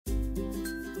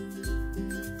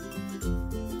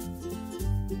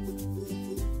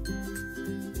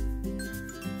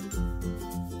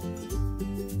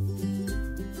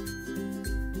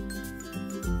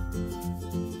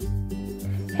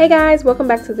Hey guys, welcome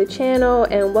back to the channel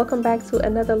and welcome back to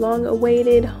another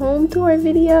long-awaited home tour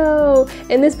video.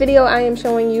 In this video I am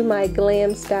showing you my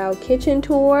glam style kitchen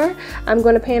tour. I'm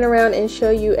going to pan around and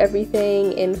show you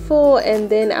everything in full, and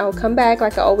then I'll come back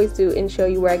like I always do and show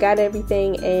you where I got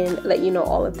everything and let you know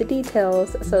all of the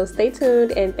details. So stay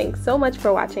tuned and thanks so much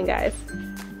for watching, guys.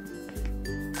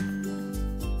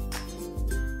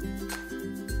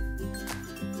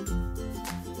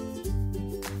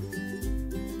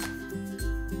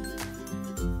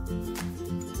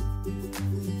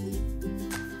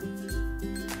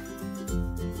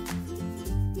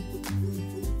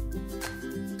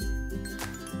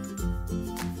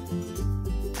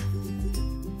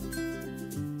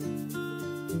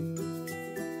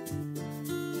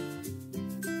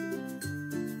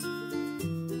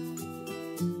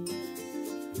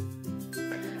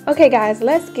 Okay guys,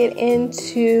 let's get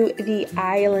into the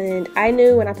island. I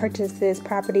knew when I purchased this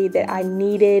property that I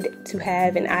needed to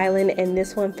have an island, and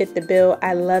this one fit the bill.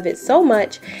 I love it so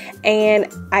much. And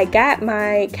I got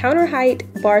my counter height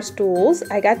bar stools.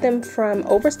 I got them from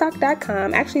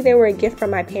overstock.com. Actually, they were a gift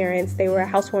from my parents. They were a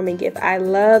housewarming gift. I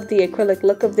love the acrylic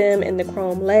look of them and the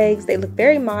chrome legs. They look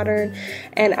very modern,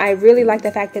 and I really like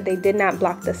the fact that they did not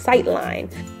block the sight line.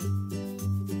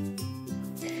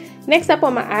 Next up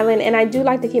on my island, and I do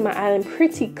like to keep my island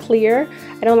pretty clear.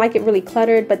 I don't like it really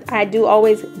cluttered, but I do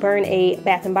always burn a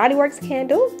Bath & Body Works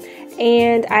candle.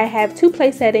 And I have two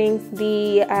place settings.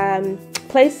 The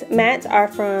place mats are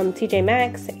from TJ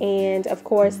Maxx, and of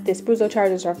course the spruzo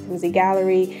chargers are from the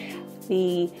Gallerie.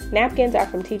 The napkins are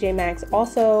from TJ Maxx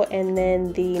also, and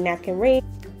then the napkin rings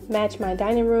match my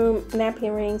dining room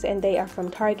napkin rings, and they are from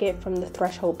Target from the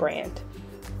Threshold brand.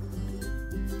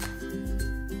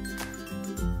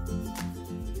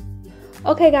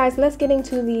 Okay guys, let's get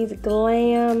into these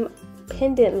glam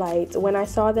pendant lights. When I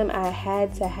saw them, I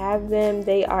had to have them.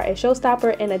 They are a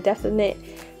showstopper and a definite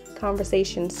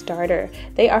conversation starter.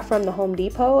 They are from the Home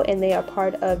Depot and they are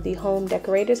part of the Home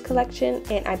Decorators collection,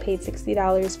 and I paid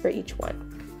 $60 for each one.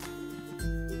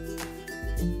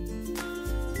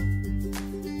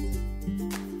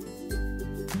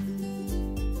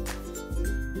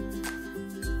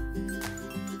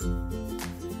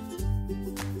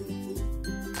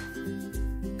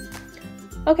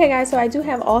 Okay guys, so I do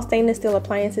have all stainless steel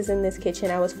appliances in this kitchen.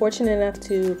 I was fortunate enough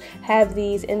to have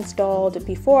these installed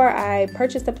before I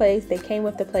purchased the place. They came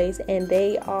with the place, and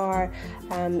they are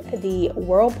the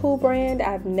Whirlpool brand.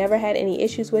 I've never had any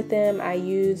issues with them. I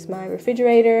use my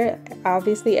refrigerator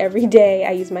obviously every day.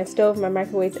 I use my stove, my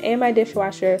microwaves, and my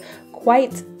dishwasher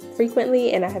quite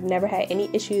frequently, and I have never had any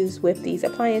issues with these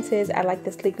appliances. I like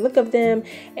the sleek look of them,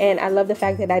 and I love the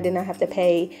fact that I did not have to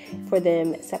pay for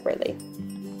them separately.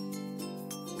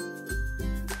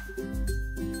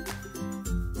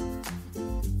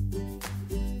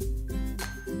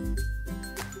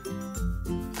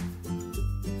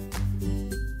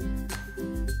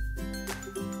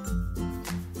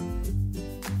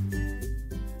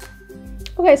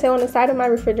 Okay, so on the side of my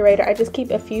refrigerator, I just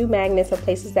keep a few magnets of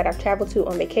places that I've traveled to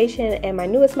on vacation, and my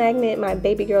newest magnet, my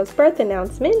baby girl's birth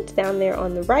announcement, down there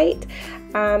on the right.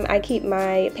 I keep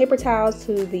my paper towels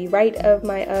to the right of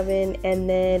my oven, and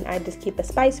then I just keep a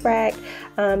spice rack.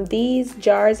 These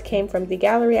jars came from the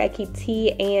Gallerie. I keep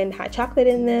tea and hot chocolate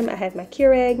in them. I have my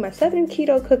Keurig, my Southern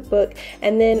Keto cookbook,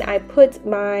 and then I put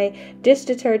my dish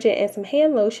detergent and some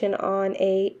hand lotion on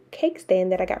a cake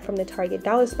stand that I got from the Target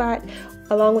dollar spot,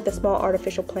 along with a small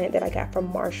artificial plant that I got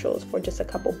from Marshall's for just a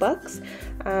couple bucks.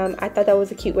 I thought that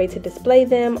was a cute way to display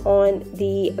them. On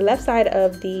the left side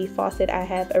of the faucet, I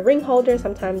have a ring holder.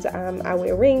 Sometimes I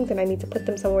wear rings and I need to put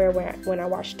them somewhere when I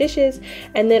wash dishes.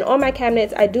 And then on my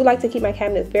cabinets, I do like to keep my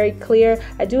cabinets very clear.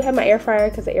 I do have my air fryer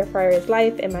because the air fryer is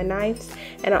life, and my knives,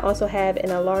 and I also have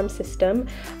an alarm system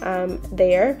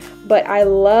there. But I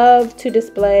love to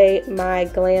display my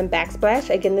glam backsplash.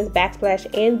 Again, this backsplash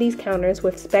and these counters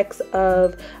with specks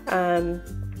of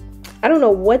I don't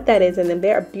know what that is in them.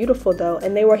 They are beautiful though,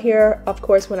 and they were here of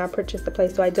course when I purchased the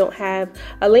place, so I don't have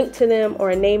a link to them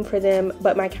or a name for them,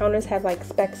 but my counters have like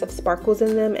specks of sparkles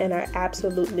in them, and I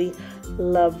absolutely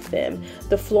love them.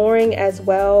 The flooring as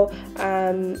well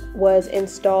was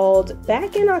installed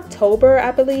back in October,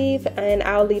 I believe, and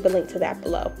I'll leave a link to that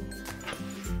below.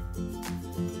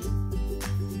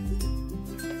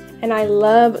 And I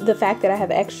love the fact that I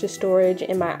have extra storage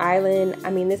in my island.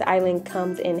 I mean, this island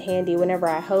comes in handy whenever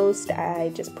I host. I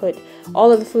just put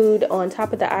all of the food on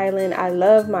top of the island. I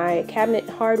love my cabinet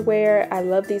hardware. I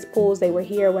love these pools. They were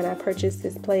here when I purchased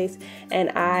this place, and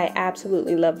I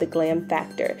absolutely love the glam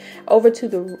factor. Over to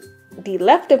the the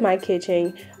left of my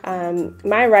kitchen,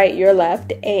 my right, your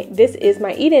left, and this is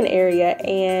my eat-in area,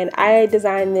 and I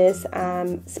designed this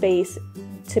space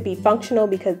to be functional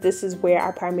because this is where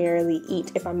I primarily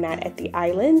eat if I'm not at the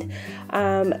island.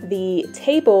 The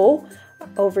table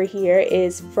over here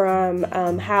is from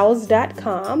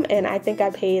house.com, and I think I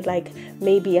paid like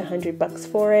maybe $100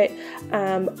 for it.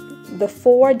 The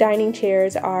 4 dining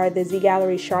chairs are the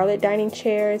Gallerie Charlotte dining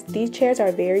chairs. These chairs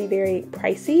are very, very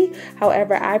pricey.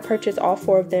 However, I purchased all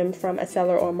 4 of them from a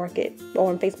seller on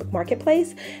Facebook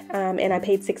Marketplace, and I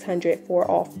paid $600 for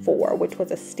all 4, which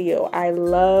was a steal. I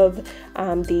love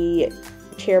the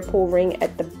chair pull ring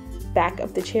at the back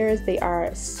of the chairs. They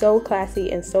are so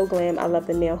classy and so glam. I love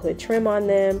the nail hood trim on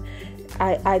them.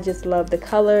 I just love the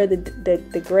color,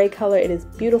 the gray color. It is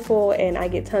beautiful, and I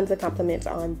get tons of compliments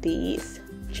on these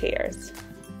chairs.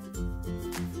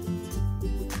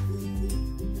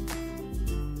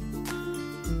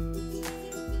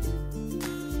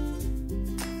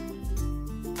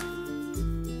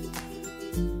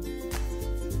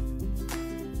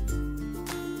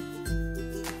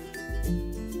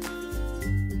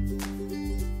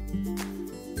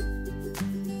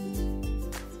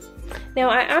 Now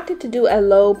I opted to do a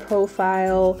low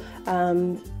profile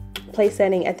place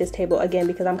setting at this table, again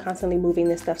because I'm constantly moving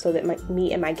this stuff so that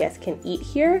me and my guests can eat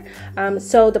here.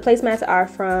 So the placemats are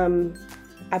from,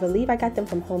 I believe I got them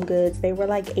from HomeGoods. They were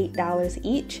like $8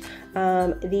 each.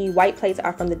 The white plates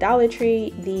are from the Dollar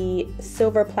Tree. The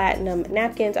silver platinum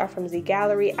napkins are from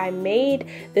Gallerie. I made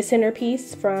the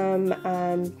centerpiece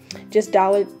from just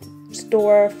dollar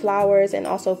store flowers and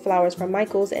also flowers from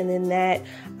Michael's, and then that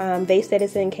vase that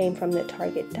is in came from the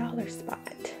Target dollar spot.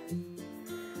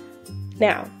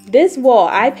 Now, this wall,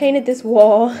 I painted this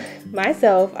wall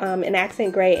myself in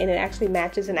accent gray, and it actually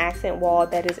matches an accent wall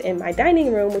that is in my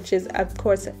dining room, which is of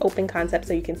course open concept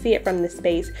so you can see it from this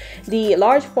space. The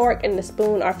large fork and the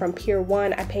spoon are from Pier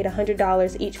 1. I paid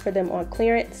 $100 each for them on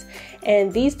clearance.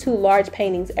 And these 2 large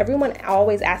paintings, everyone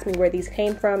always asks me where these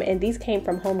came from, and these came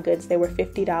from HomeGoods. They were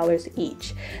 $50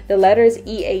 each. The letters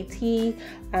EAT,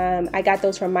 I got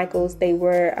those from Michael's. They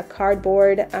were a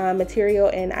cardboard material,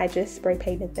 and I just spray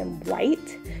painted them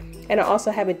white. And I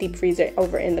also have a deep freezer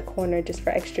over in the corner just for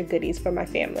extra goodies for my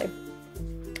family.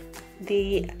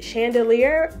 The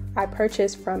chandelier I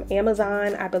purchased from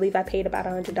Amazon. I believe I paid about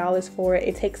 $100 for it.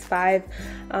 It takes 5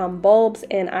 bulbs,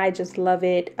 and I just love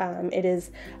it. It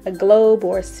is a globe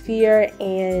or a sphere,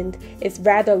 and it's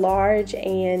rather large,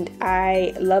 and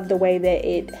I love the way that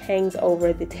it hangs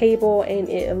over the table and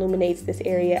it illuminates this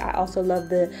area. I also love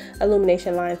the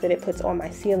illumination lines that it puts on my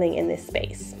ceiling in this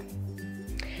space.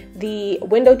 The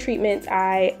window treatments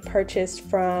I purchased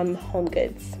from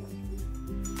HomeGoods.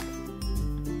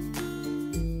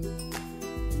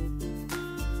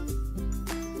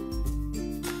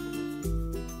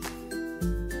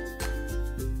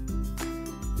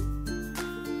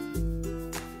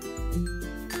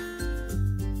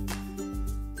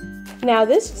 Now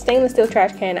this stainless steel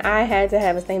trash can, I had to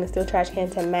have a stainless steel trash can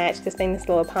to match the stainless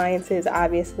steel appliances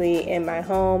obviously in my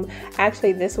home.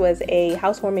 Actually, this was a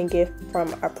housewarming gift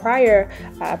from a prior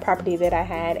property that I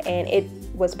had, and it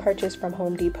was purchased from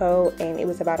Home Depot, and it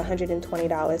was about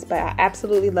 $120, but I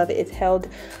absolutely love it. It's held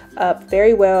up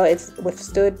very well. It's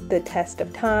withstood the test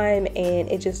of time, and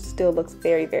it just still looks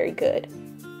very, very good.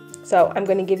 So I'm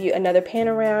going to give you another pan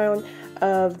around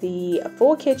of the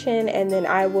full kitchen, and then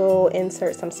I will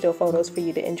insert some still photos for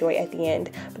you to enjoy at the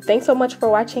end. But thanks so much for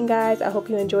watching, guys. I hope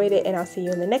you enjoyed it, and I'll see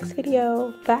you in the next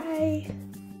video. Bye.